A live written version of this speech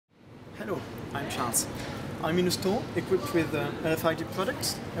Hello, I'm Charles. I'm in a store equipped with RFID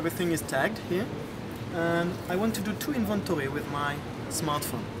products. Everything is tagged here. And I want to do two inventory with my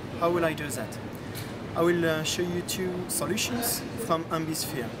smartphone. How will I do that? I will show you two solutions from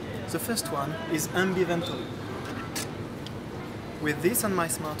EMBISPHERE. The first one is embiVentory. With this on my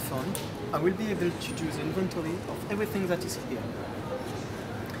smartphone, I will be able to do the inventory of everything that is here.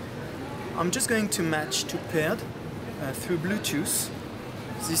 I'm just going to match to paired through Bluetooth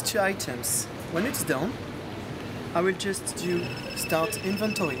these two items. When it's done, I will just do start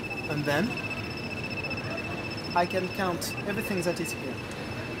inventory, and then I can count everything that is here.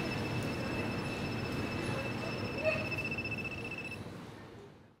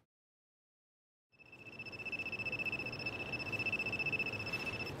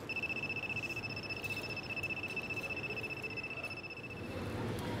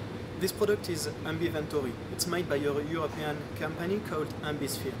 This product is embiVentory. It's made by a European company called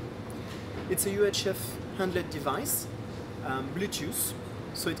EMBISPHERE. It's a UHF handheld device, Bluetooth,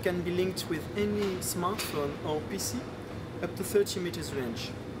 so it can be linked with any smartphone or PC up to 30 meters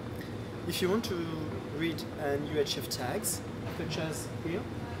range. If you want to read UHF tags, such as here,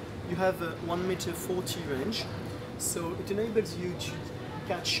 you have a 1.40 meter range, so it enables you to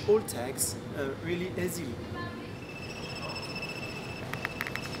catch all tags really easily.